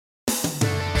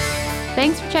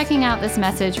Thanks for checking out this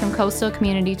message from Coastal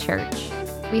Community Church.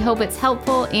 We hope it's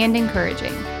helpful and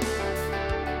encouraging.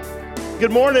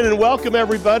 Good morning and welcome,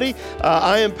 everybody.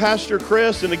 I am Pastor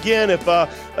Chris, and again, if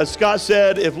as Scott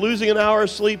said, if losing an hour of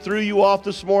sleep threw you off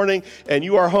this morning and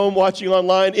you are home watching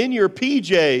online in your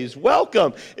PJs,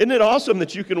 welcome. Isn't it awesome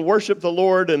that you can worship the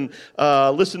Lord and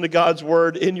listen to God's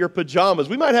Word in your pajamas?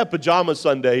 We might have Pajama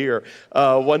Sunday here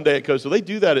one day at Coastal. They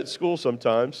do that at school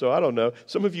sometimes, so I don't know.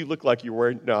 Some of you look like you're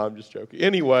wearing, no, I'm just joking.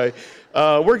 Anyway,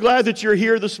 we're glad that you're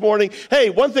here this morning. Hey,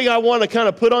 one thing I want to kind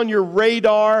of put on your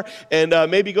radar and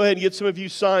maybe go ahead and get some of you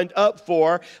signed up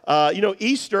for.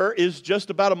 Easter is just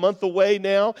about a month away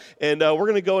now, and we're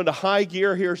going to go into high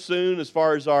gear here soon as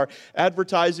far as our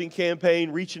advertising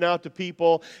campaign, reaching out to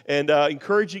people and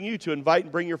encouraging you to invite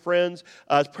and bring your friends.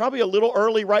 It's probably a little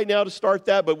early right now to start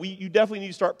that, but you definitely need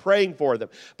to start praying for them.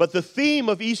 But the theme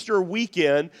of Easter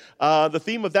weekend, the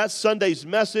theme of that Sunday's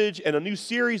message and a new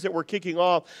series that we're kicking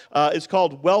off is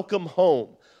called Welcome Home.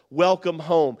 Welcome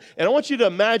home. And I want you to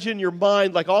imagine in your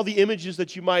mind like all the images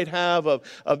that you might have of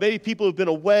maybe people who've been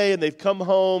away and they've come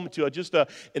home to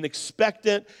an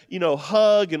expectant,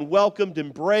 hug and welcomed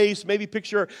embrace. Maybe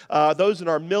picture those in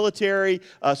our military,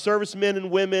 servicemen and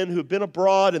women who've been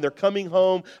abroad and they're coming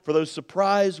home for those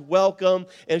surprise welcome.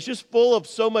 And it's just full of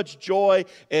so much joy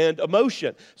and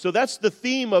emotion. So that's the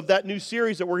theme of that new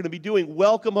series that we're going to be doing,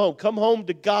 Welcome Home. Come home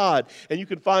to God. And you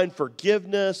can find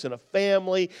forgiveness and a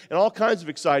family and all kinds of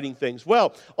exciting things.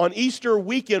 Well, on Easter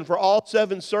weekend for all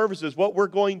 7 services, what we're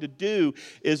going to do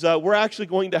is we're actually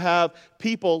going to have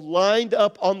people lined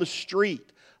up on the street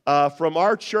from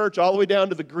our church all the way down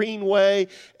to the Greenway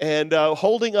and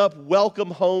holding up welcome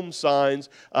home signs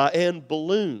and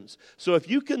balloons. So if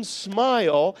you can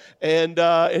smile and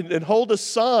hold a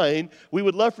sign, we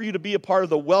would love for you to be a part of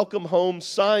the welcome home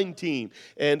sign team.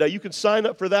 And you can sign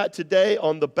up for that today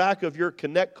on the back of your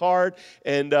Connect card.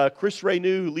 And Chris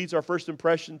Renew, who leads our First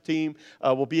Impression team,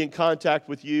 will be in contact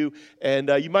with you. And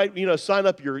you might sign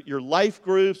up your life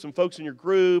group, some folks in your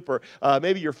group, or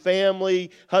maybe your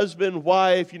family, husband,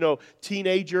 wife,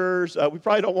 teenagers. We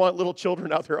probably don't want little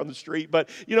children out there on the street, but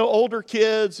older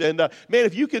kids. And man,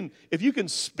 if you can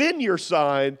spin your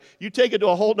sign, you take it to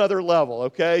a whole nother level.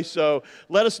 Okay, so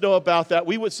let us know about that.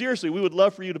 We would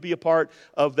love for you to be a part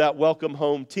of that Welcome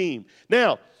Home team.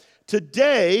 Now,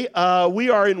 today, we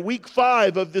are in week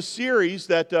 5 of this series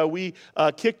that we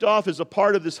kicked off as a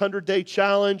part of this 100-day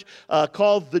challenge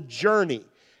called The Journey.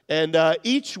 And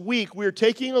each week, we're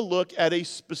taking a look at a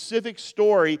specific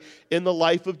story in the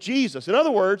life of Jesus. In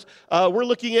other words, we're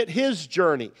looking at His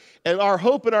journey. And our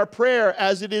hope and our prayer,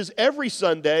 as it is every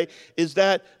Sunday, is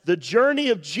that the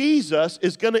journey of Jesus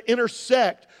is going to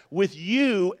intersect with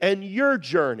you and your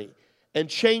journey and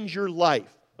change your life.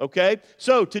 Okay,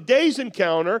 so today's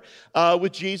encounter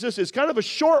with Jesus is kind of a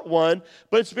short one,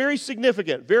 but it's very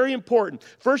significant, very important.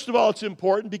 First of all, it's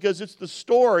important because it's the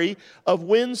story of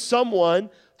when someone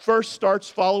first starts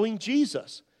following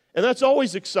Jesus. And that's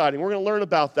always exciting. We're going to learn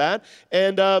about that.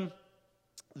 And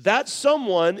that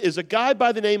someone is a guy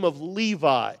by the name of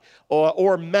Levi,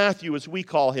 or Matthew as we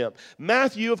call him.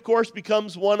 Matthew, of course,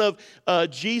 becomes one of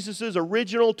Jesus'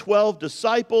 original 12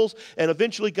 disciples, and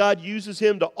eventually God uses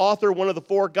him to author one of the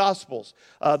 4 Gospels,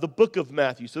 the book of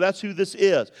Matthew. So that's who this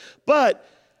is. But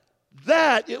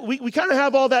we kind of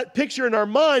have all that picture in our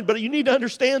mind, but you need to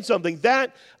understand something.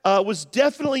 That was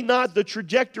definitely not the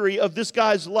trajectory of this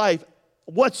guy's life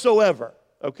whatsoever,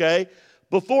 okay?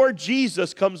 Before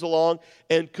Jesus comes along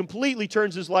and completely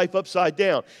turns his life upside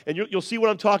down. And you'll see what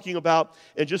I'm talking about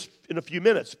in a few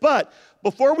minutes. But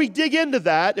before we dig into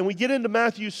that and we get into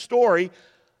Matthew's story,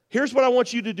 here's what I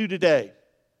want you to do today.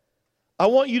 I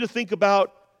want you to think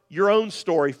about your own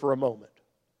story for a moment.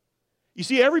 You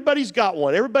see, everybody's got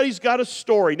one. Everybody's got a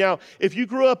story. Now, if you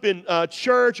grew up in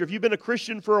church or if you've been a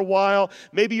Christian for a while,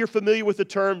 maybe you're familiar with the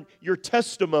term your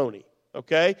testimony,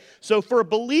 okay? So for a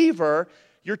believer,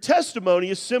 your testimony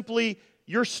is simply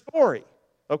your story,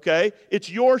 okay? It's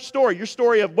your story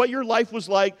of what your life was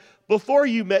like before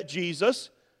you met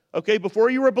Jesus, okay? Before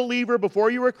you were a believer,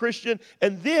 before you were a Christian,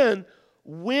 and then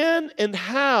when and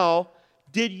how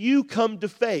did you come to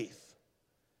faith?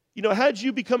 How did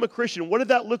you become a Christian? What did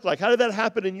that look like? How did that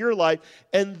happen in your life?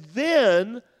 And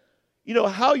then,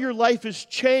 how your life has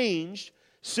changed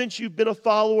since you've been a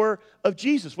follower of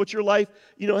Jesus. What your life,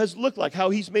 has looked like.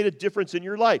 How He's made a difference in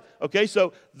your life. Okay,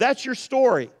 so that's your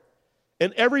story.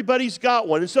 And everybody's got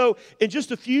one. And so, in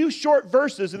just a few short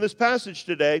verses in this passage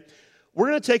today, we're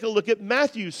going to take a look at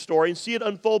Matthew's story and see it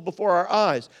unfold before our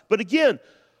eyes. But again,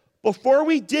 before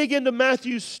we dig into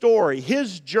Matthew's story,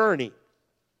 his journey,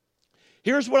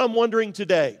 here's what I'm wondering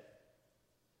today.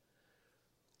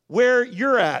 Where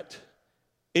you're at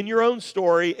in your own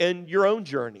story and your own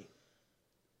journey.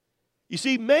 You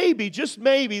see, maybe, just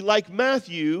maybe, like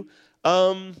Matthew,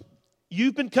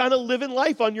 you've been kind of living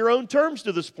life on your own terms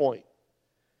to this point.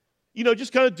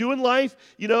 Just kind of doing life,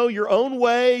 your own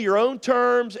way, your own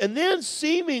terms, and then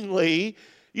seemingly,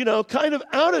 kind of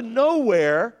out of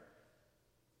nowhere,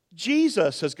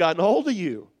 Jesus has gotten a hold of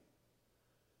you.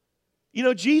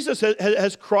 Jesus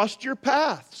has crossed your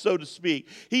path, so to speak.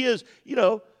 He has,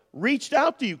 reached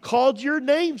out to you, called your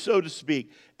name, so to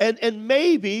speak. And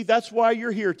maybe that's why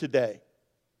you're here today.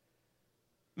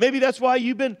 Maybe that's why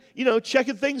you've been,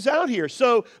 checking things out here.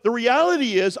 So the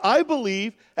reality is, I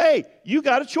believe, hey, you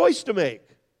got a choice to make.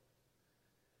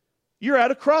 You're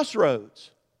at a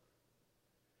crossroads.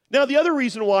 Now, the other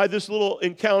reason why this little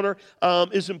encounter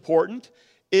is important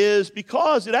is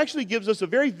because it actually gives us a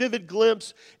very vivid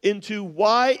glimpse into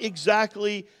why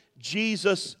exactly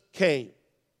Jesus came.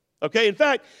 Okay, in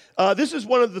fact, this is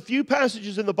one of the few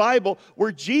passages in the Bible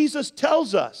where Jesus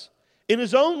tells us, in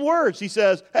his own words, he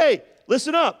says, hey,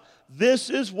 listen up, this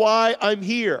is why I'm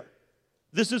here.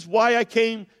 This is why I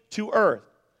came to earth.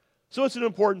 So it's an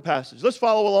important passage. Let's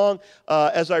follow along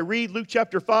as I read Luke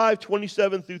chapter 5,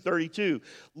 27 through 32.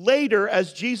 Later,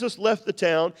 as Jesus left the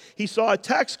town, he saw a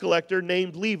tax collector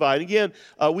named Levi. And again,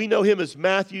 we know him as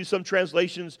Matthew. Some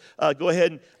translations go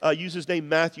ahead and use his name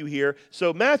Matthew here.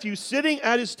 So Matthew, sitting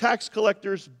at his tax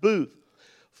collector's booth.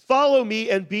 Follow me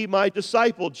and be my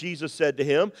disciple, Jesus said to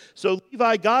him. So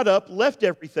Levi got up, left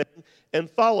everything, and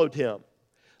followed him.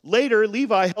 Later,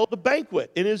 Levi held a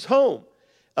banquet in his home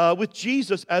with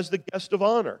Jesus as the guest of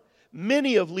honor.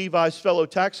 Many of Levi's fellow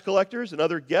tax collectors and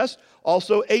other guests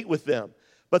also ate with them.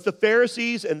 But the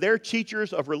Pharisees and their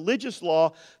teachers of religious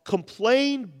law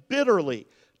complained bitterly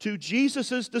to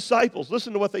Jesus' disciples.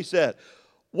 Listen to what they said.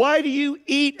 Why do you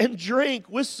eat and drink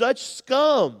with such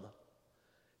scum?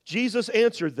 Jesus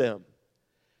answered them,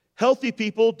 healthy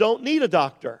people don't need a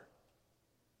doctor.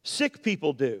 Sick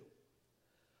people do.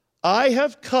 I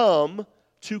have come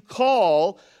to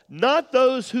call not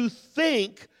those who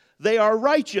think they are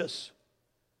righteous,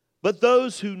 but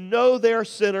those who know they are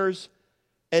sinners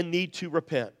and need to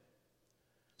repent.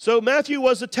 So Matthew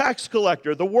was a tax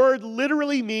collector. The word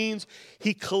literally means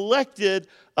he collected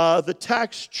the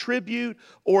tax tribute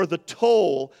or the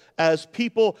toll as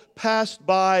people passed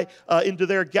by into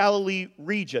their Galilee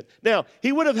region. Now,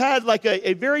 he would have had like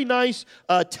a very nice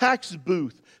tax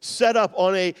booth set up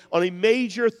on a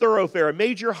major thoroughfare, a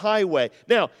major highway.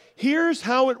 Now, here's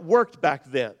how it worked back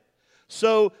then.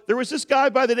 So there was this guy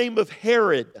by the name of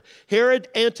Herod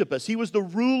Antipas. He was the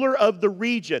ruler of the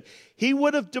region. He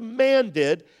would have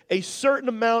demanded a certain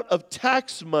amount of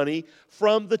tax money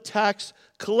from the tax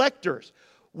collectors,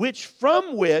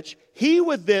 from which he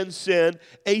would then send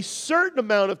a certain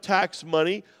amount of tax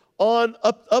money on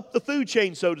up the food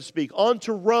chain, so to speak,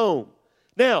 onto Rome.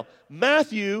 Now,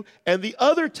 Matthew and the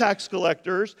other tax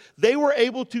collectors, they were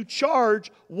able to charge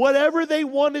whatever they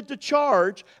wanted to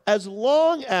charge as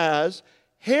long as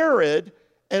Herod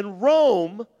and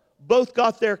Rome both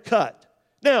got their cut.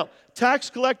 Now, tax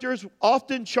collectors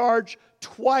often charge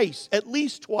twice, at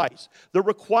least twice, the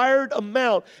required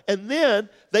amount, and then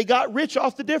they got rich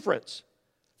off the difference.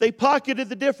 They pocketed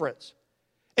the difference.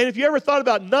 And if you ever thought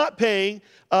about not paying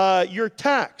your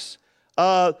tax,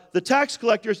 the tax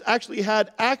collectors actually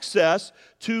had access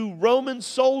to Roman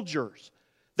soldiers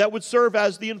that would serve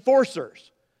as the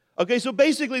enforcers. Okay, so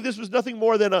basically this was nothing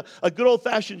more than a good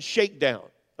old-fashioned shakedown.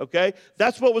 Okay,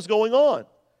 that's what was going on.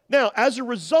 Now, as a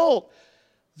result,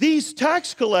 these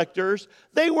tax collectors,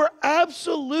 they were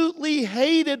absolutely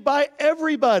hated by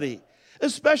everybody,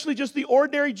 especially just the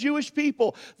ordinary Jewish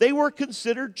people. They were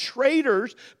considered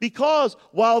traitors because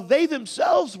while they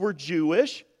themselves were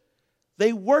Jewish,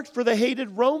 they worked for the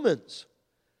hated Romans.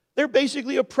 They're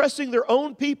basically oppressing their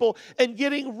own people and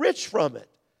getting rich from it,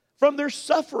 from their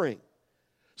suffering.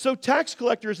 So tax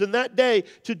collectors in that day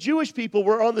to Jewish people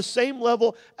were on the same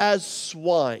level as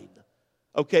swine,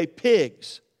 okay,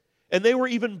 pigs. And they were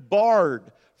even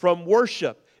barred from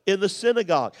worship in the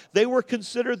synagogue. They were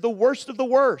considered the worst of the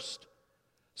worst.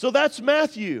 So that's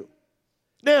Matthew.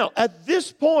 Now, at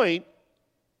this point,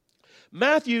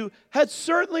 Matthew had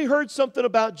certainly heard something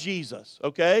about Jesus,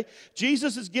 okay?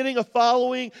 Jesus is getting a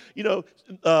following,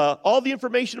 all the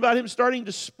information about him starting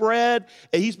to spread,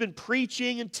 and he's been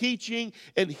preaching and teaching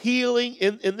and healing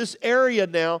in this area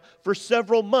now for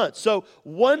several months. So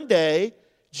one day,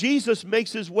 Jesus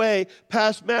makes his way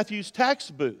past Matthew's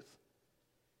tax booth,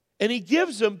 and he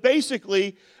gives him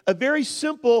basically a very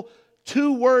simple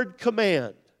two-word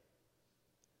command.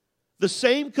 The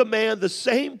same command, the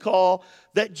same call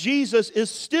that Jesus is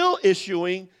still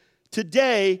issuing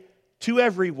today to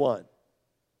everyone.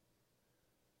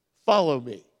 follow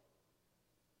me.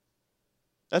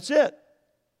 That's it.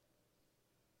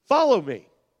 Follow me.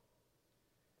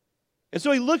 And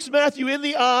so he looks Matthew in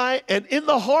the eye and in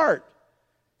the heart,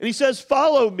 and he says,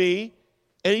 follow me,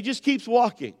 and he just keeps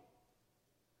walking.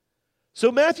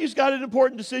 So Matthew's got an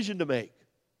important decision to make.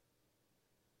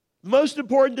 The most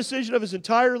important decision of his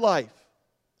entire life.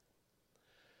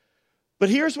 But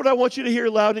here's what I want you to hear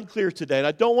loud and clear today, and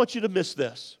I don't want you to miss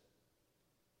this.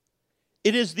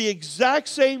 It is the exact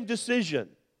same decision,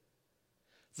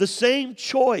 the same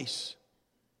choice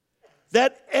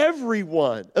that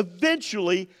everyone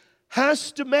eventually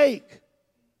has to make.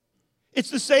 It's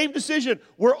the same decision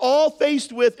we're all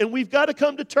faced with and we've got to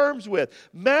come to terms with.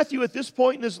 Matthew, at this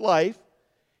point in his life,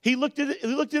 he looked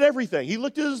at everything. He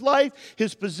looked at his life,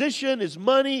 his position, his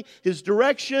money, his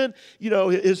direction,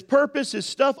 his purpose, his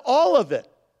stuff, all of it.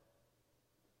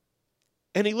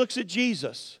 And he looks at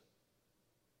Jesus.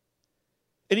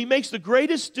 And he makes the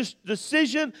greatest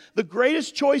decision, the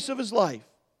greatest choice of his life.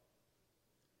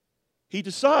 He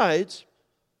decides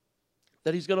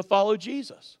that he's going to follow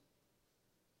Jesus.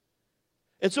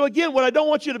 And so again, what I don't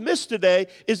want you to miss today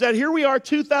is that here we are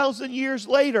 2,000 years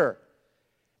later.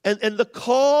 And the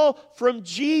call from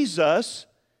Jesus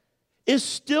is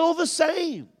still the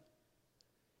same.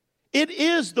 It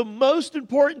is the most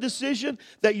important decision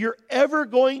that you're ever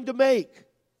going to make.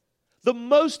 The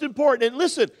most important. And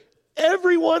listen,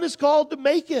 everyone is called to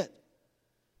make it.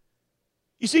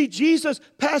 You see, Jesus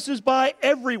passes by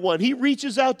everyone. He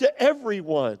reaches out to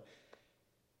everyone.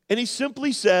 And he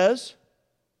simply says,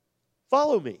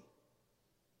 follow me.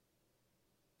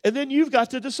 And then you've got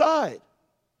to decide.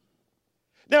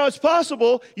 Now, it's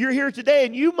possible you're here today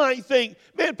and you might think,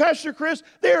 man, Pastor Chris,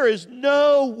 there is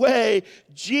no way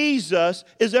Jesus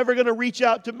is ever going to reach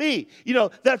out to me.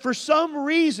 That for some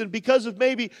reason, because of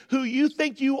maybe who you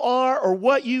think you are or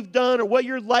what you've done or what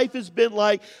your life has been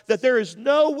like, that there is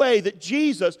no way that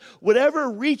Jesus would ever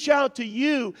reach out to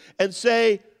you and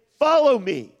say, follow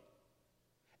me.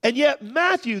 And yet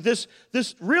Matthew, this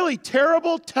really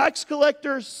terrible tax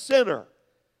collector sinner,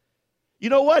 you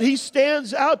know what? He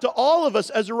stands out to all of us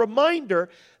as a reminder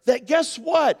that guess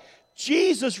what?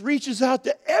 Jesus reaches out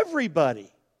to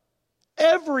everybody.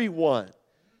 Everyone.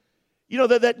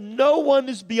 That no one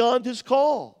is beyond his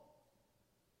call.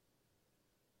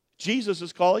 Jesus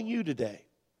is calling you today.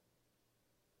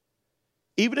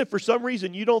 Even if for some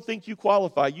reason you don't think you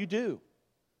qualify, you do.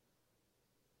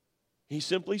 He's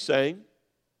simply saying,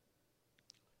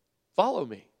 follow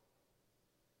me.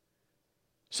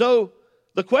 So,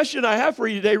 the question I have for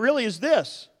you today really is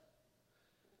this.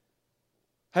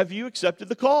 Have you accepted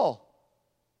the call?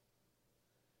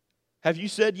 Have you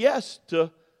said yes to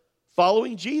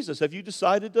following Jesus? Have you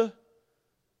decided to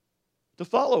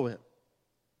follow him?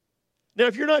 Now,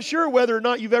 if you're not sure whether or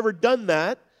not you've ever done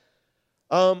that,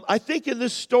 I think in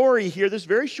this story here, this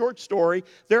very short story,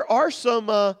 there are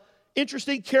some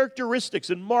interesting characteristics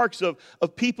and marks of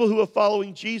people who are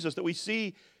following Jesus that we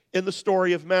see in the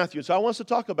story of Matthew. So I want us to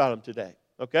talk about them today.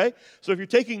 Okay? So if you're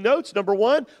taking notes, number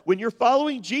one, when you're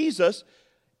following Jesus,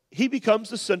 he becomes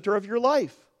the center of your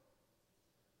life.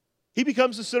 He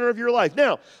becomes the center of your life.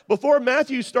 Now, before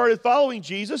Matthew started following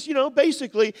Jesus,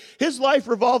 basically his life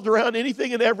revolved around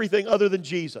anything and everything other than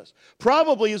Jesus.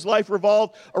 Probably his life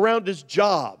revolved around his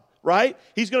job. Right?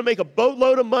 He's going to make a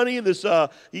boatload of money in this,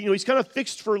 he's kind of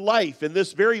fixed for life in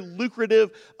this very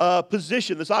lucrative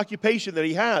position, this occupation that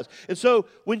he has. And so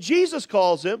when Jesus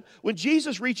calls him, when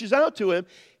Jesus reaches out to him,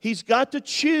 he's got to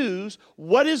choose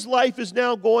what his life is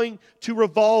now going to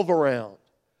revolve around.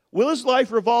 Will his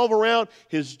life revolve around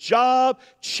his job,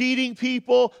 cheating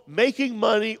people, making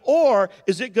money, or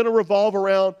is it going to revolve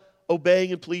around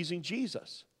obeying and pleasing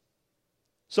Jesus?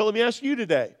 So let me ask you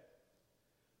today.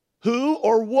 Who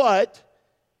or what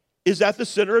is at the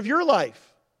center of your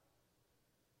life?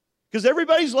 Because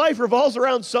everybody's life revolves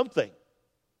around something.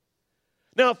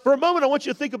 Now, for a moment, I want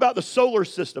you to think about the solar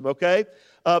system, okay?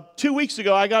 2 weeks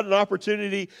ago, I got an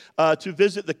opportunity to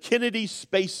visit the Kennedy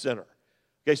Space Center.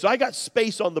 Okay, so I got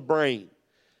space on the brain.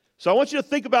 So I want you to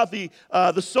think about the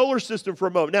solar system for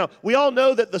a moment. Now, we all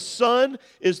know that the sun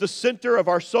is the center of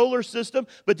our solar system,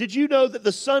 but did you know that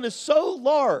the sun is so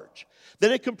large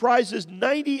that it comprises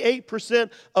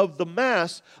 98% of the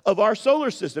mass of our solar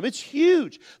system? It's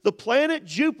huge. The planet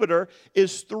Jupiter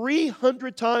is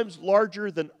 300 times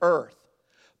larger than Earth,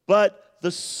 but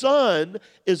the sun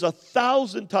is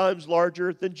 1,000 times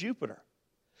larger than Jupiter.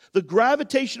 The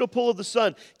gravitational pull of the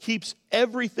sun keeps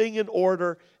everything in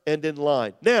order and in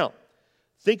line. Now,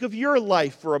 think of your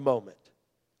life for a moment,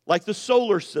 like the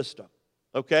solar system,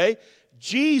 okay?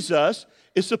 Jesus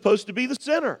is supposed to be the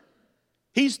center.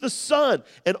 He's the sun.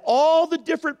 And all the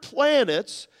different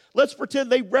planets, let's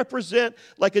pretend they represent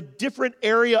like a different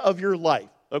area of your life,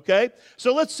 okay?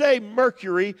 So let's say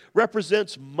Mercury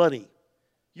represents money.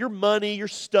 Your money, your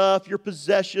stuff, your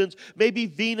possessions. Maybe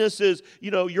Venus is,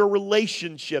 your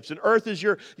relationships. And Earth is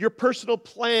your personal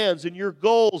plans and your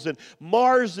goals. And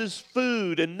Mars is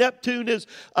food. And Neptune is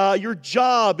your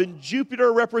job. And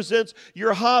Jupiter represents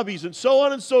your hobbies. And so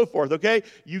on and so forth, okay?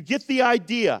 You get the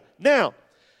idea. Now,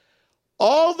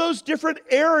 all those different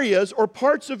areas or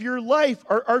parts of your life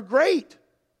are great.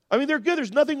 I mean, they're good.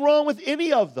 There's nothing wrong with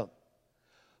any of them.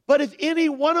 But if any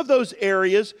one of those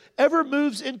areas ever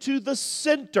moves into the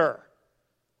center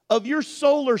of your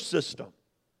solar system,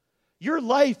 your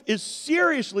life is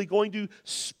seriously going to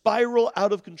spiral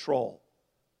out of control.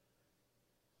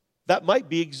 That might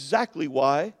be exactly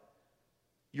why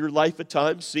your life at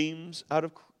times seems out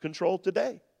of control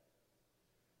today.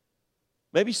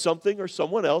 Maybe something or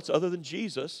someone else other than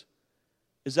Jesus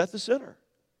is at the center.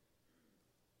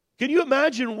 Can you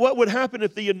imagine what would happen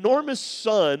if the enormous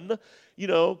sun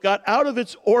got out of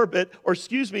its orbit,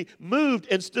 moved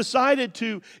and decided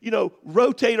to,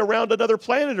 rotate around another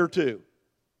planet or two?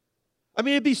 I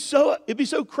mean, it'd be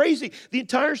so crazy. The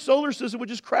entire solar system would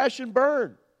just crash and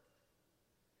burn.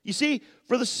 You see,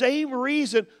 for the same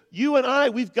reason, you and I,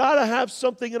 we've got to have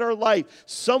something in our life,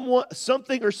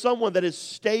 something or someone that is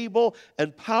stable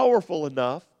and powerful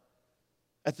enough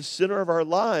at the center of our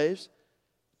lives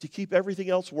to keep everything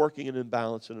else working and in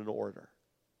balance and in order.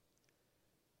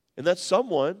 And that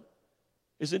someone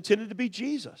is intended to be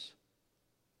Jesus.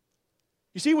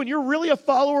 You see, when you're really a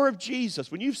follower of Jesus,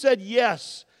 when you've said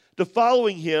yes to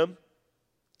following Him,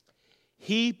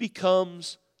 He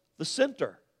becomes the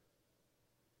center.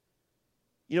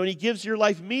 And He gives your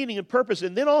life meaning and purpose.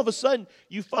 And then all of a sudden,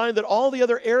 you find that all the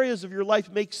other areas of your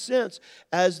life make sense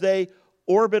as they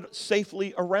orbit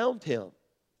safely around Him.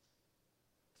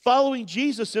 Following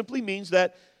Jesus simply means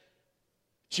that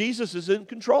Jesus is in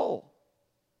control.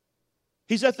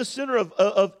 He's at the center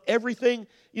of everything,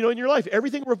 in your life.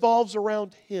 Everything revolves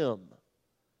around Him.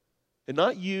 And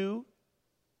not you,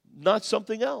 not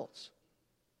something else.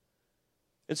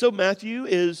 And so Matthew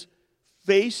is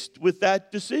faced with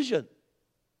that decision.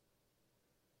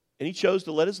 And he chose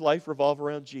to let his life revolve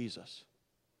around Jesus.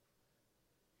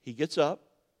 He gets up,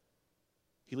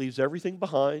 he leaves everything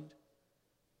behind,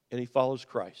 and he follows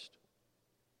Christ.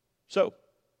 So,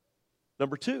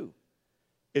 number 2,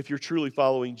 if you're truly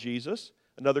following Jesus,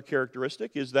 another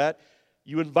characteristic is that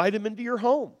you invite Him into your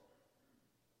home.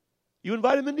 You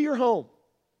invite Him into your home.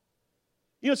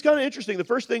 It's kind of interesting. The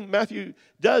first thing Matthew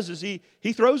does is he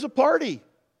throws a party.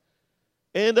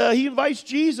 And he invites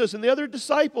Jesus and the other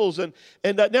disciples. And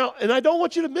I don't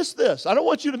want you to miss this. I don't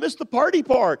want you to miss the party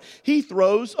part. He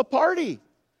throws a party.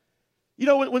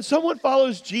 When someone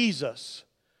follows Jesus,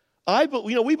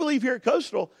 we believe here at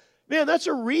Coastal, man, that's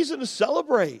a reason to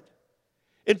celebrate.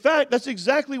 In fact, that's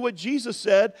exactly what Jesus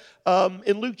said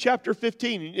in Luke chapter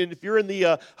 15. And if you're in the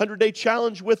 100-day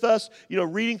challenge with us,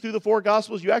 reading through the 4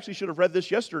 Gospels, you actually should have read this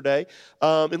yesterday.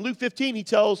 In Luke 15, he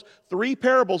tells 3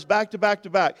 parables back to back to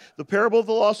back. The parable of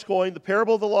the lost coin, the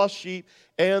parable of the lost sheep,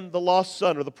 and the lost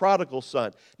son, or the prodigal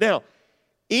son. Now,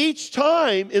 each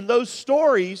time in those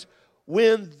stories,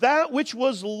 when that which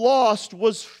was lost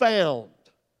was found,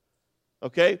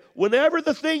 okay? Whenever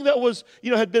the thing that was,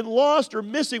 had been lost or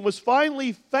missing was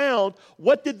finally found,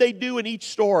 what did they do in each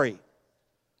story?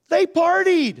 They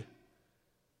partied.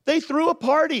 They threw a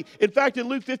party. In fact, in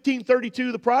Luke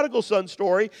 15:32, the prodigal son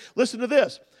story, listen to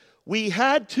this. We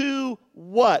had to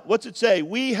what? What's it say?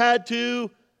 We had to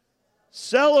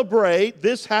celebrate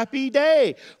this happy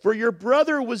day, for your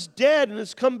brother was dead and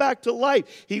has come back to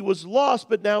life. He was lost,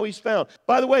 but now he's found.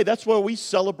 By the way, that's what we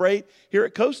celebrate here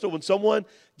at Coastal when someone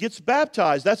gets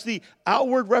baptized. That's the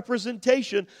outward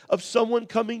representation of someone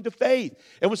coming to faith.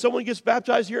 And when someone gets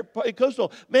baptized here at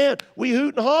Coastal, man, we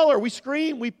hoot and holler, we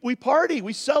scream, we party,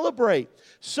 we celebrate.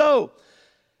 So,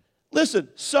 listen,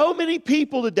 so many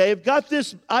people today have got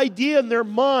this idea in their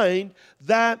mind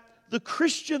that the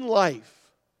Christian life,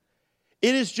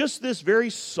 it is just this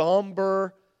very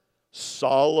somber,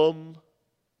 solemn,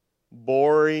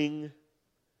 boring,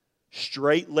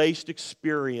 straight-laced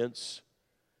experience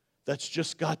that's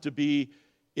just got to be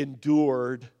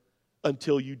endured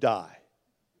until you die.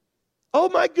 Oh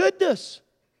my goodness!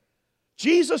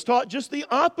 Jesus taught just the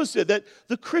opposite, that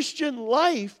the Christian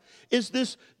life is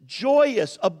this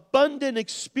joyous, abundant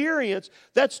experience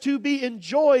that's to be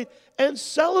enjoyed and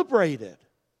celebrated.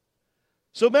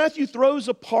 So Matthew throws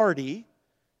a party,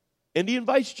 and he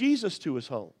invites Jesus to his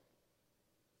home.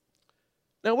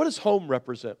 Now, what does home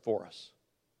represent for us?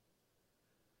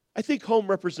 I think home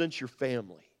represents your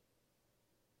family.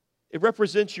 It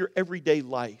represents your everyday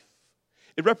life.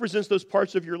 It represents those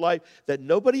parts of your life that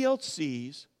nobody else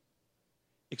sees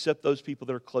except those people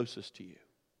that are closest to you.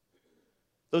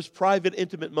 Those private,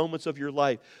 intimate moments of your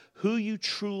life, who you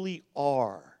truly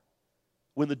are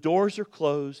when the doors are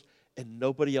closed and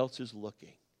nobody else is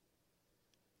looking.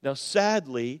 Now,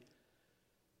 sadly,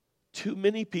 too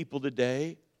many people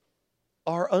today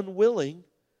are unwilling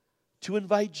to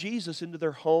invite Jesus into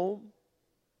their home,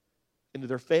 into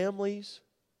their families,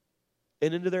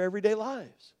 and into their everyday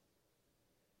lives.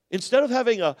 Instead of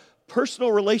having a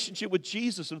personal relationship with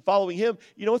Jesus and following Him,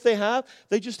 you know what they have?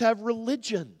 They just have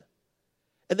religion.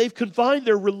 And they've confined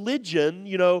their religion,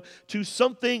 to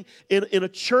something in a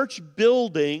church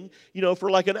building, for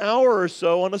like an hour or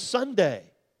so on a Sunday.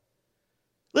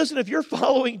 Listen, if you're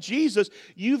following Jesus,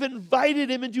 you've invited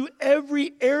Him into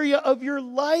every area of your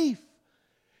life.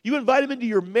 You invite Him into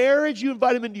your marriage. You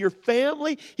invite Him into your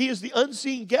family. He is the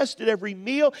unseen guest at every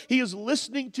meal. He is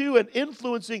listening to and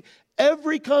influencing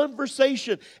every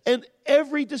conversation and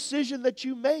every decision that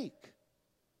you make.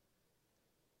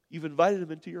 You've invited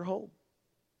Him into your home.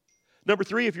 Number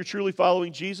 3, if you're truly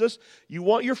following Jesus, you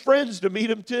want your friends to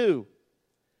meet Him too.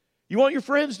 You want your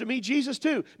friends to meet Jesus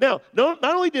too. Now, not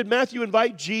only did Matthew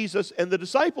invite Jesus and the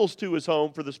disciples to his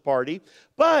home for this party,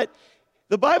 but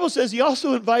the Bible says he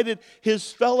also invited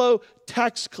his fellow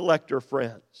tax collector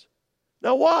friends.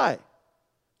 Now, why?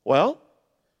 Well,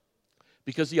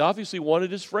 because he obviously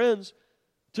wanted his friends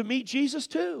to meet Jesus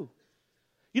too.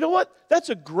 You know what? That's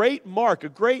a great mark, a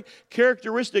great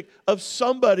characteristic of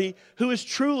somebody who is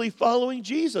truly following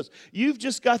Jesus. You've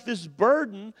just got this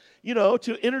burden,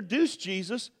 to introduce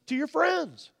Jesus to your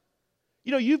friends.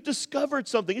 You've discovered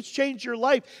something. It's changed your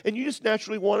life, and you just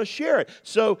naturally want to share it.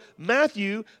 So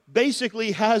Matthew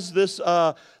basically has this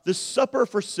supper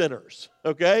for sinners,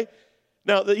 okay?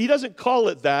 Now, he doesn't call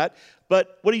it that,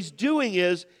 but what he's doing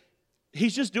is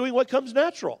he's just doing what comes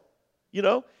natural.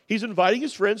 He's inviting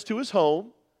his friends to his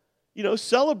home,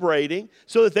 celebrating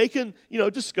so that they can,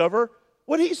 discover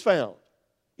what he's found.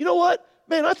 You know what?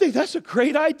 Man, I think that's a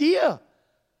great idea.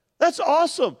 That's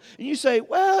awesome. And you say,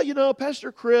 well,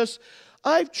 Pastor Chris,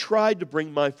 I've tried to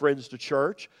bring my friends to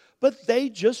church, but they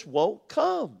just won't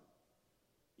come.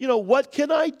 What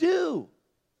can I do?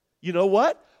 You know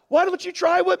what? Why don't you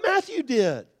try what Matthew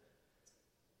did?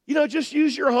 Just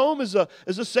use your home as a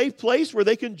safe place where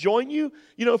they can join you,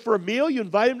 for a meal. You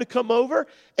invite them to come over,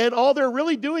 and all they're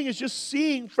really doing is just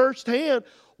seeing firsthand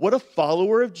what a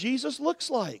follower of Jesus looks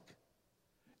like.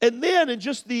 And then in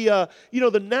just the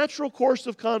natural course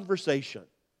of conversation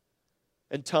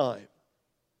and time,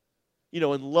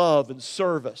 and love and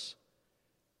service,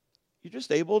 you're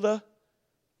just able to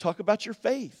talk about your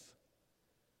faith.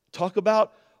 Talk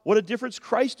about what a difference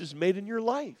Christ has made in your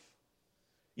life.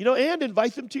 And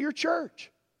invite them to your church.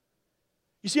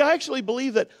 You see, I actually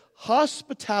believe that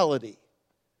hospitality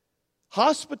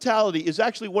is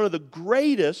actually one of the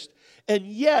greatest and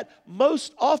yet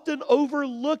most often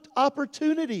overlooked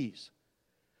opportunities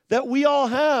that we all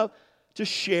have to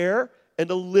share and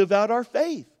to live out our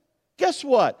faith. Guess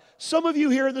what? Some of you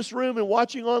here in this room and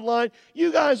watching online,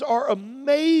 you guys are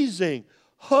amazing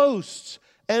hosts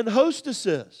and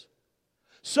hostesses.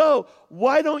 So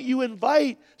why don't you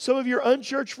invite some of your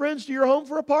unchurched friends to your home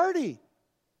for a party?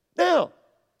 Now,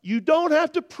 you don't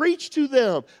have to preach to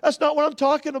them. That's not what I'm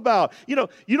talking about. You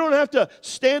don't have to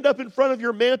stand up in front of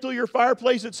your mantle, your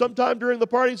fireplace at some time during the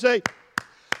party and say,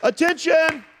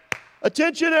 attention,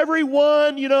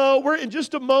 everyone. We're in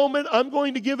just a moment, I'm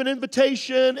going to give an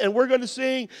invitation and we're going to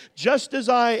sing Just As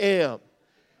I Am.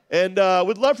 And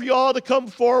we'd love for you all to come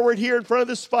forward here in front of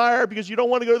this fire because you don't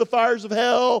want to go to the fires of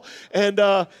hell and,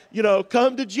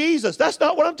 come to Jesus. That's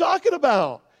not what I'm talking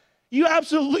about. You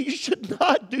should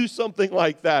not do something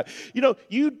like that.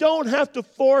 You don't have to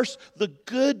force the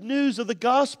good news of the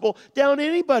gospel down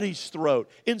anybody's throat.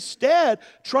 Instead,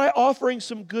 try offering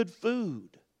some good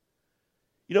food.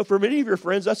 For many of your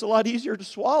friends, that's a lot easier to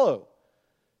swallow.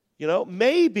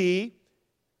 Maybe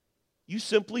you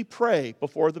simply pray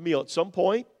before the meal at some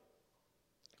point.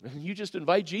 And you just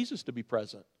invite Jesus to be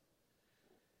present.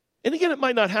 And again, it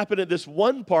might not happen at this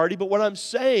one party, but what I'm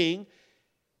saying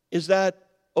is that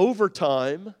over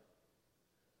time,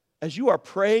 as you are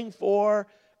praying for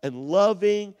and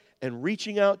loving and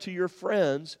reaching out to your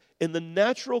friends in the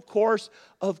natural course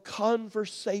of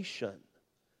conversation,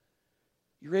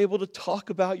 you're able to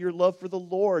talk about your love for the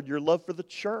Lord, your love for the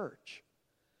church.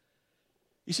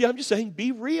 You see, I'm just saying,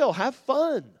 be real, have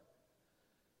fun.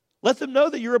 Let them know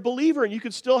that you're a believer and you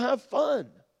can still have fun.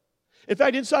 In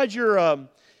fact, inside your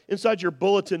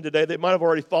bulletin today, they might have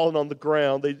already fallen on the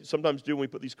ground. They sometimes do when we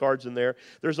put these cards in there.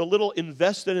 There's a little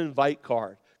invest and invite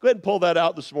card. Go ahead and pull that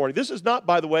out this morning. This is not,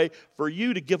 by the way, for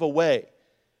you to give away.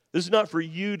 This is not for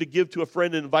you to give to a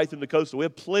friend and invite them to Coastal. We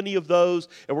have plenty of those,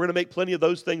 and we're going to make plenty of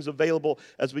those things available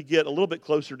as we get a little bit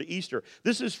closer to Easter.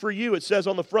 This is for you. It says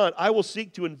on the front, I will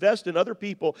seek to invest in other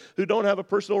people who don't have a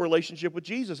personal relationship with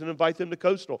Jesus and invite them to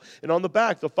Coastal. And on the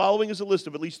back, the following is a list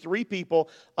of at least 3 people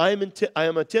I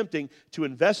am attempting to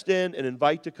invest in and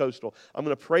invite to Coastal. I'm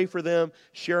going to pray for them,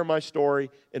 share my story,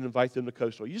 and invite them to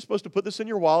Coastal. You're supposed to put this in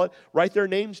your wallet, write their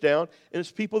names down, and it's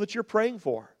people that you're praying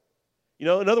for. You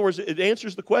know, in other words, it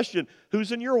answers the question,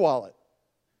 who's in your wallet?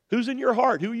 Who's in your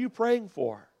heart? Who are you praying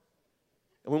for?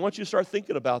 And we want you to start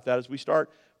thinking about that as we start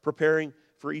preparing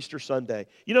for Easter Sunday.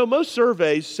 You know, most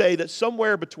surveys say that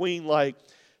somewhere between like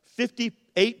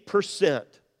 58%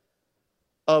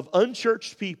 of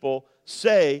unchurched people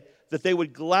say that they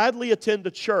would gladly attend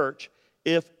a church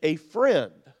if a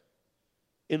friend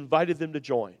invited them to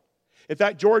join. In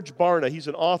fact, George Barna, he's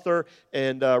an author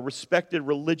and respected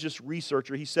religious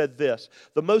researcher, he said this: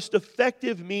 the most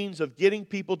effective means of getting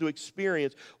people to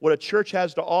experience what a church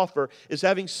has to offer is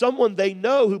having someone they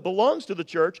know who belongs to the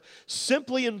church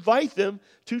simply invite them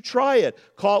to try it.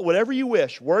 Call it whatever you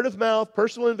wish: word of mouth,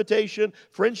 personal invitation,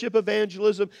 friendship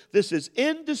evangelism. This is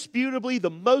indisputably the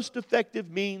most effective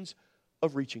means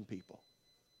of reaching people.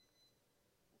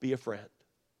 Be a friend.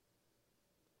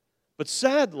 But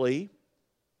sadly,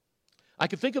 I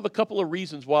can think of a couple of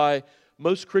reasons why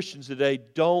most Christians today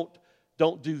don't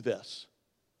do this,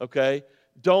 okay?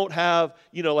 Don't have,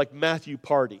 like Matthew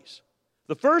parties.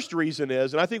 The first reason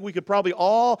is, and I think we could probably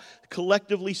all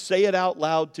collectively say it out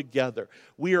loud together,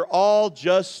 we are all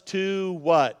just too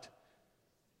what?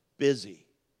 Busy.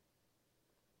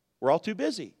 We're all too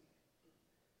busy.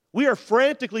 We are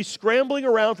frantically scrambling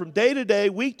around from day to day,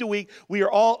 week to week. We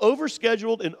are all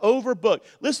overscheduled and overbooked.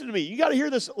 Listen to me. You got to hear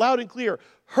this loud and clear.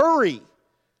 Hurry.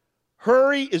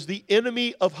 Hurry is the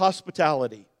enemy of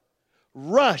hospitality.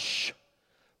 Rush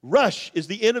is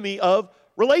the enemy of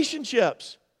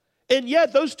relationships. And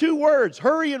yet those 2 words,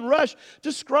 hurry and rush,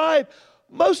 describe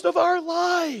most of our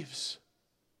lives.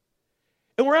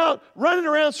 And we're out running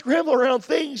around, scrambling around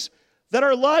things that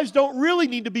our lives don't really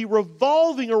need to be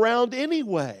revolving around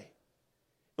anyway.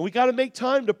 And we got to make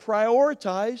time to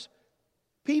prioritize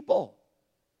people.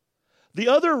 The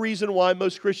other reason why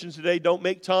most Christians today don't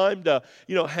make time to,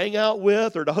 hang out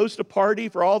with or to host a party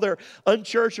for all their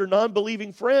unchurched or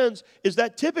non-believing friends is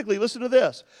that typically, listen to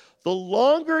this, the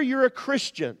longer you're a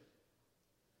Christian,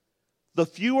 the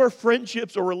fewer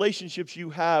friendships or relationships you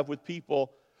have with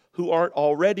people who aren't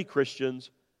already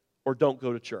Christians or don't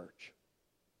go to church.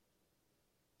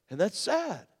 And that's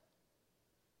sad.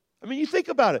 I mean, you think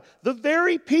about it. The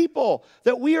very people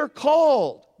that we are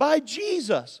called by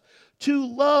Jesus to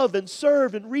love and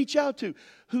serve and reach out to,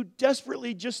 who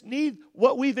desperately just need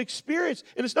what we've experienced.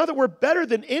 And it's not that we're better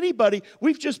than anybody.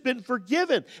 We've just been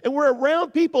forgiven. And we're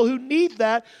around people who need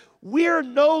that. We're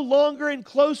no longer in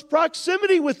close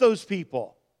proximity with those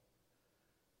people.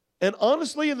 And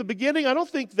honestly, in the beginning, I don't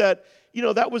think that,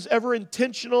 that was ever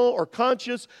intentional or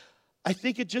conscious. I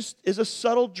think it just is a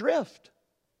subtle drift.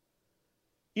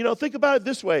 Think about it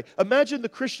this way. Imagine the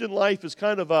Christian life is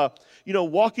kind of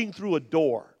walking through a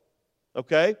door.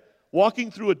 Okay?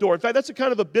 Walking through a door. In fact, that's a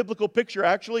kind of a biblical picture,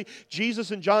 actually. Jesus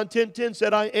in John 10:10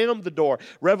 said, I am the door.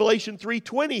 Revelation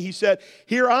 3:20, he said,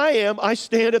 here I am, I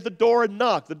stand at the door and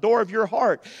knock, the door of your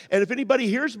heart. And if anybody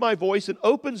hears my voice and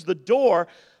opens the door,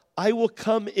 I will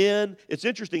come in. It's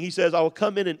interesting, he says, I will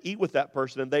come in and eat with that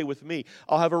person and they with me.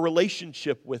 I'll have a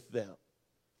relationship with them.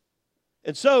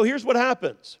 And so, here's what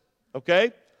happens,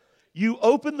 okay? You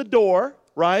open the door,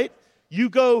 right? You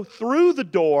go through the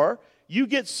door, you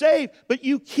get saved, but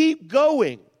you keep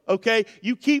going, okay?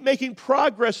 You keep making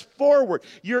progress forward.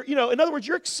 In other words,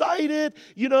 you're excited,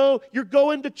 you're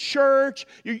going to church,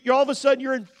 you're all of a sudden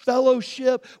you're in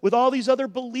fellowship with all these other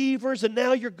believers, and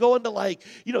now you're going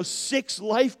to 6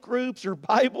 life groups or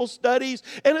Bible studies,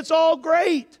 and it's all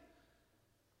great.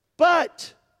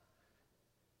 But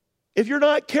if you're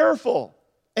not careful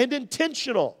and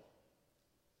intentional,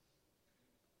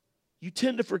 you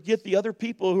tend to forget the other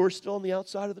people who are still on the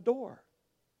outside of the door.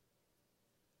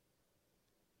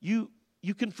 You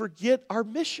can forget our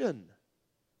mission.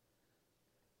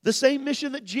 The same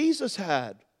mission that Jesus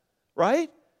had,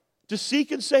 right? To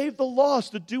seek and save the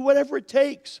lost, to do whatever it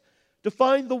takes to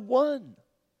find the one.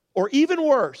 Or even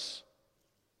worse,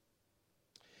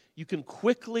 you can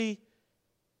quickly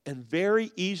and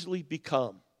very easily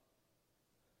become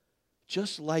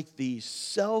just like these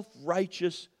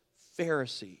self-righteous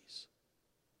Pharisees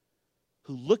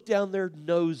who look down their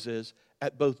noses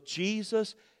at both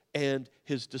Jesus and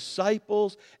his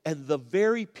disciples and the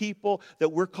very people that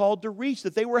we're called to reach,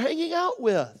 that they were hanging out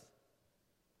with.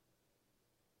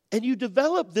 And you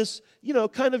develop this,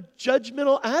 kind of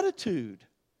judgmental attitude.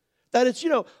 That it's,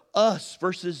 us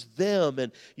versus them.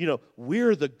 And,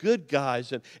 we're the good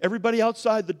guys. And everybody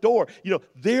outside the door,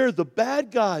 they're the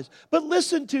bad guys. But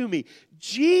listen to me.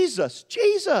 Jesus,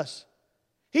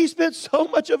 he spent so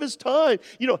much of his time,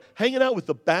 hanging out with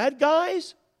the bad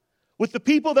guys, with the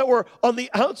people that were on the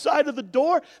outside of the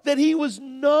door, that he was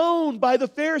known by the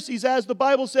Pharisees as the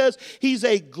Bible says, he's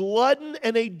a glutton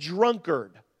and a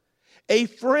drunkard, a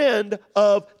friend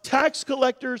of tax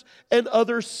collectors and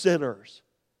other sinners.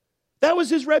 That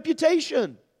was his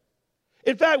reputation.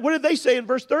 In fact, what did they say in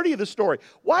verse 30 of the story?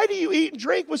 Why do you eat and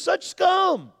drink with such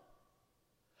scum?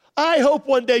 I hope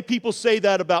one day people say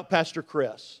that about Pastor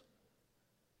Chris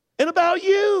and about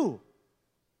you.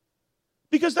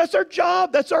 Because that's our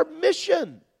job, that's our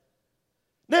mission.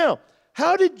 Now,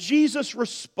 how did Jesus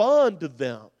respond to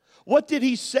them? What did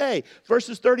he say?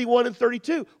 Verses 31 and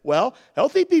 32. Well,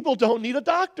 healthy people don't need a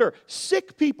doctor.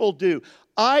 Sick people do.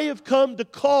 I have come to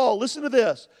call, listen to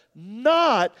this,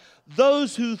 not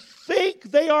those who think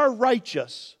they are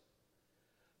righteous,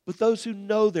 but those who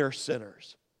know they're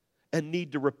sinners and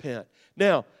need to repent.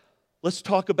 Now, let's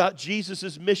talk about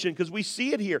Jesus' mission, because we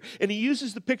see it here. And he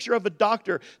uses the picture of a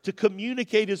doctor to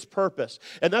communicate his purpose.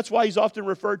 And that's why he's often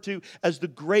referred to as the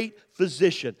great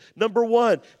physician. Number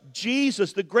one,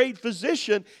 Jesus, the great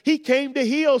physician, he came to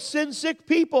heal sin-sick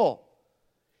people.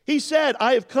 He said,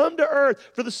 I have come to earth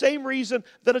for the same reason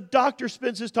that a doctor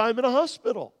spends his time in a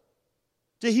hospital,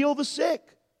 to heal the sick.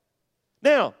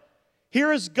 Now,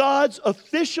 here is God's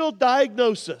official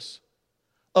diagnosis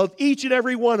of each and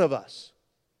every one of us.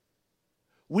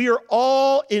 We are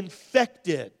all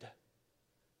infected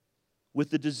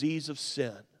with the disease of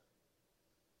sin.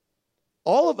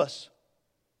 All of us.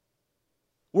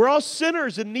 We're all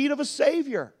sinners in need of a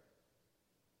Savior.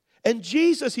 And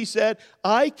Jesus, he said,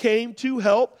 I came to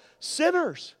help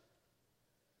sinners.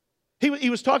 He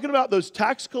was talking about those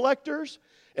tax collectors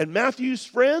and Matthew's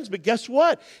friends, but guess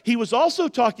what? He was also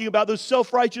talking about those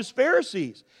self-righteous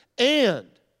Pharisees. And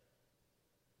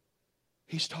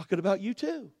he's talking about you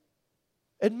too.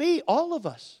 And me, all of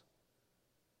us.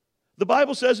 The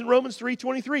Bible says in Romans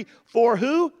 3:23, for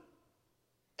who?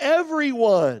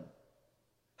 Everyone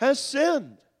has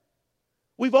sinned.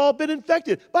 We've all been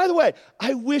infected. By the way,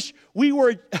 I wish we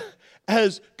were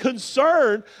as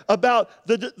concerned about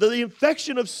the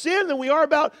infection of sin than we are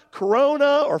about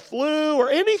corona or flu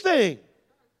or anything.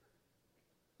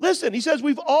 Listen, he says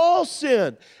we've all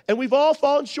sinned and we've all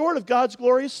fallen short of God's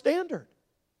glorious standard.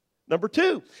 Number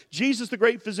two, Jesus, the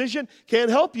great physician, can't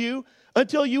help you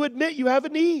until you admit you have a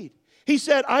need. He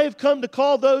said, I have come to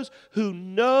call those who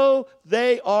know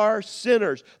they are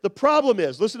sinners. The problem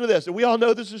is, listen to this, and we all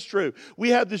know this is true. We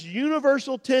have this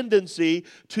universal tendency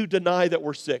to deny that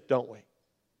we're sick, don't we?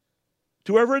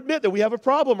 To ever admit that we have a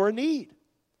problem or a need.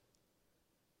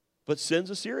 But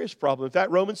sin's a serious problem. In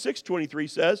fact, Romans 6:23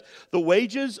 says, the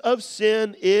wages of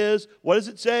sin is, what does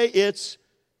it say? It's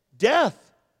death.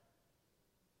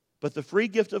 But the free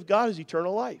gift of God is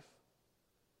eternal life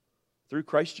through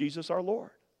Christ Jesus our Lord.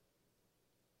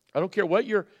 I don't care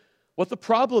what the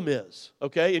problem is,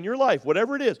 okay, in your life,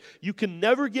 whatever it is. You can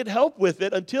never get help with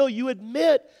it until you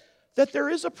admit that there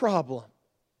is a problem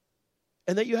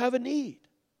and that you have a need.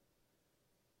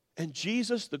 And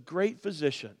Jesus, the great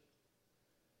physician,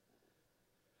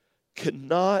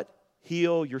 cannot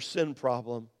heal your sin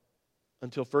problem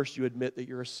until first you admit that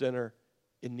you're a sinner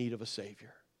in need of a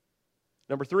Savior.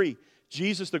 Number three,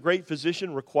 Jesus, the great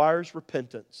physician, requires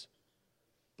repentance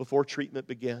before treatment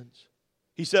begins.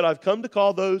 He said, I've come to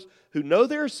call those who know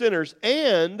they're sinners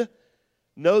and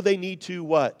know they need to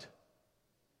what?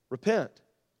 Repent.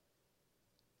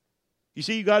 You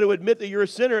see, you got to admit that you're a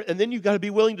sinner, and then you've got to be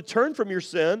willing to turn from your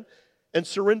sin and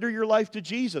surrender your life to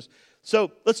Jesus.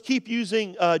 So let's keep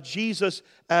using Jesus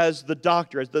as the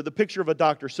doctor, as the picture of a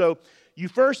doctor. So you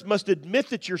first must admit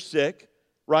that you're sick,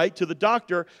 right, to the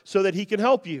doctor so that he can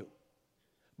help you.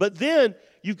 But then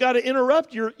you've got to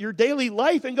interrupt your daily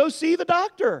life and go see the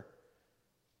doctor.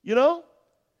 You know?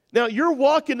 Now, your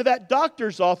walk into that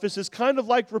doctor's office is kind of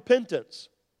like repentance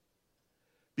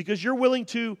because you're willing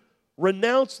to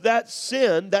renounce that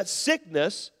sin, that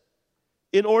sickness,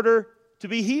 in order to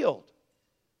be healed.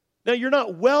 Now, you're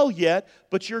not well yet,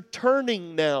 but you're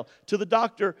turning now to the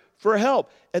doctor for help.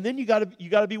 And then you got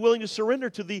to be willing to surrender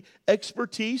to the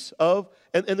expertise of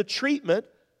and the treatment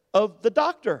of the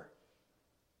doctor.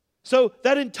 So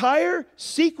that entire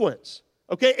sequence,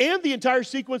 okay, and the entire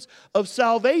sequence of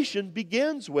salvation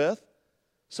begins with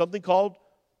something called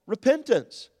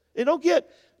repentance. And don't get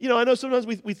I know sometimes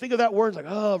we think of that word like,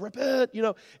 oh, repent.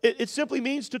 It simply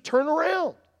means to turn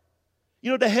around,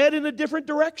 to head in a different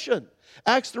direction.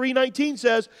 Acts 3:19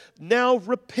 says, now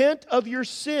repent of your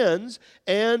sins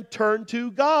and turn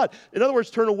to God. In other words,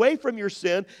 turn away from your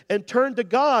sin and turn to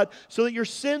God so that your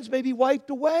sins may be wiped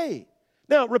away.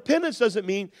 Now, repentance doesn't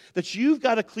mean that you've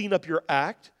got to clean up your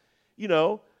act,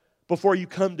 before you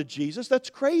come to Jesus. That's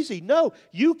crazy. No,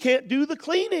 you can't do the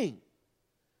cleaning.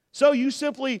 So you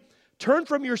simply turn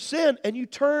from your sin and you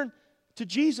turn to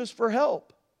Jesus for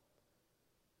help.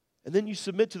 And then you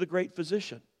submit to the great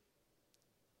physician.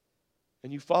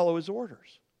 And you follow his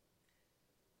orders.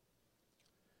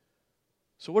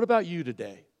 So what about you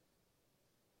today?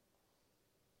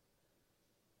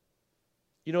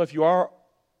 If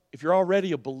you're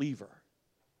already a believer,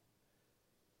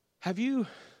 have you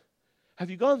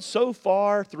gone so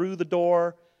far through the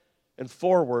door and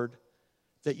forward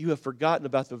that you have forgotten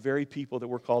about the very people that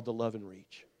we're called to love and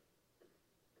reach?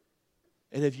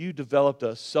 And have you developed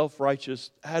a self-righteous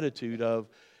attitude of,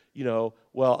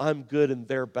 well, I'm good and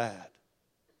they're bad?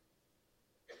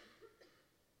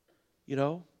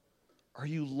 Are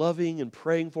you loving and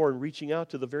praying for and reaching out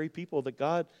to the very people that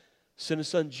God sent His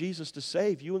Son Jesus to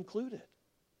save, you included?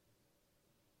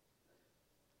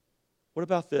 What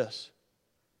about this?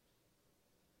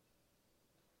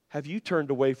 Have you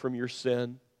turned away from your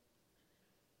sin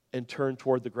and turned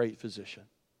toward the great physician?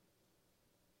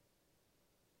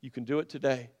 You can do it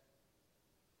today.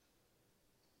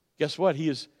 Guess what?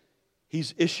 He's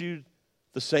issued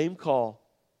the same call,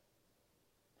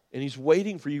 and He's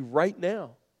waiting for you right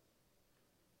now.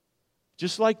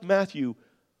 Just like Matthew,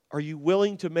 are you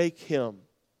willing to make Him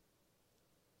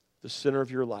the center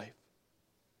of your life?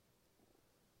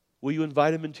 Will you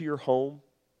invite Him into your home?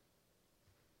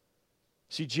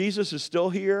 See, Jesus is still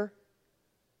here,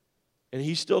 and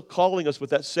He's still calling us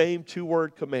with that same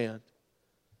two-word command.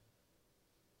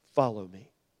 Follow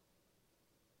me.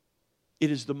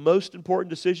 It is the most important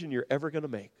decision you're ever going to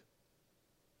make.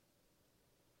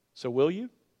 So will you?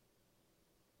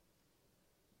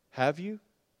 Have you?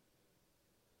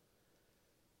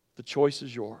 The choice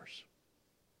is yours.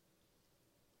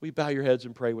 Will you bow your heads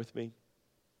and pray with me?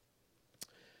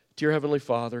 Dear Heavenly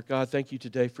Father, God, thank you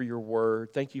today for your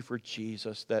word. Thank you for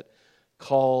Jesus that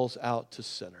calls out to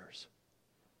sinners,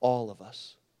 all of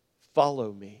us.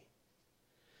 Follow me.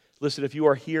 Listen, if you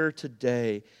are here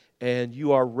today and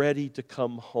you are ready to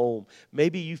come home,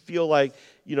 maybe you feel like,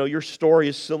 your story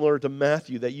is similar to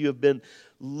Matthew, that you have been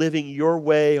living your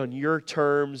way on your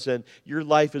terms and your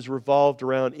life is revolved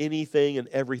around anything and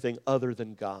everything other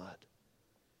than God.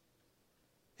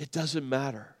 It doesn't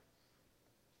matter.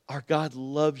 Our God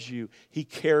loves you. He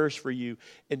cares for you.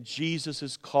 And Jesus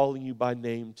is calling you by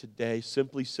name today,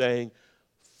 simply saying,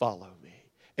 follow me.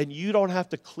 And you don't have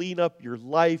to clean up your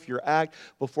life, your act,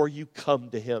 before you come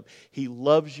to Him. He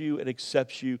loves you and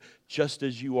accepts you just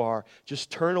as you are.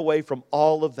 Just turn away from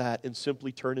all of that and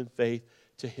simply turn in faith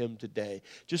to Him today.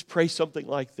 Just pray something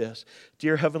like this.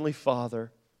 Dear Heavenly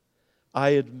Father, I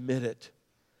admit it.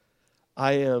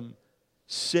 I am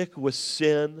sick with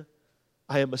sin.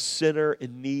 I am a sinner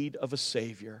in need of a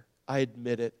Savior. I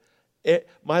admit it.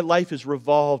 My life is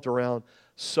revolved around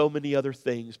so many other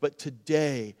things. But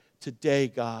today,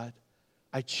 God,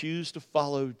 I choose to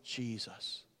follow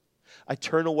Jesus. I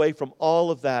turn away from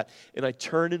all of that and I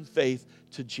turn in faith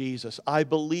to Jesus. I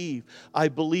believe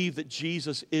that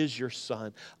Jesus is your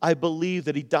Son. I believe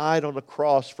that He died on a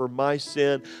cross for my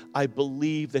sin. I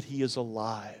believe that He is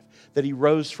alive, that He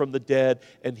rose from the dead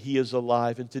and He is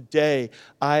alive. And today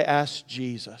I ask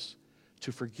Jesus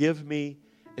to forgive me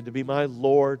and to be my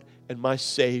Lord and my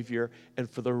Savior. And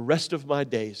for the rest of my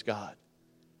days, God,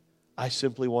 I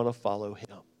simply want to follow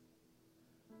Him.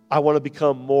 I want to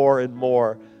become more and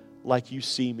more like you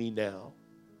see me now.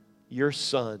 Your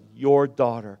son, your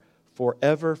daughter,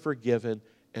 forever forgiven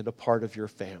and a part of your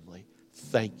family.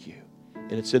 Thank you.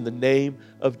 And it's in the name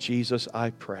of Jesus I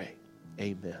pray.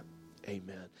 Amen.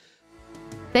 Amen.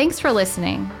 Thanks for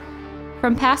listening.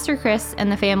 From Pastor Chris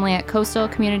and the family at Coastal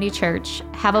Community Church,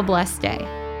 have a blessed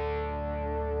day.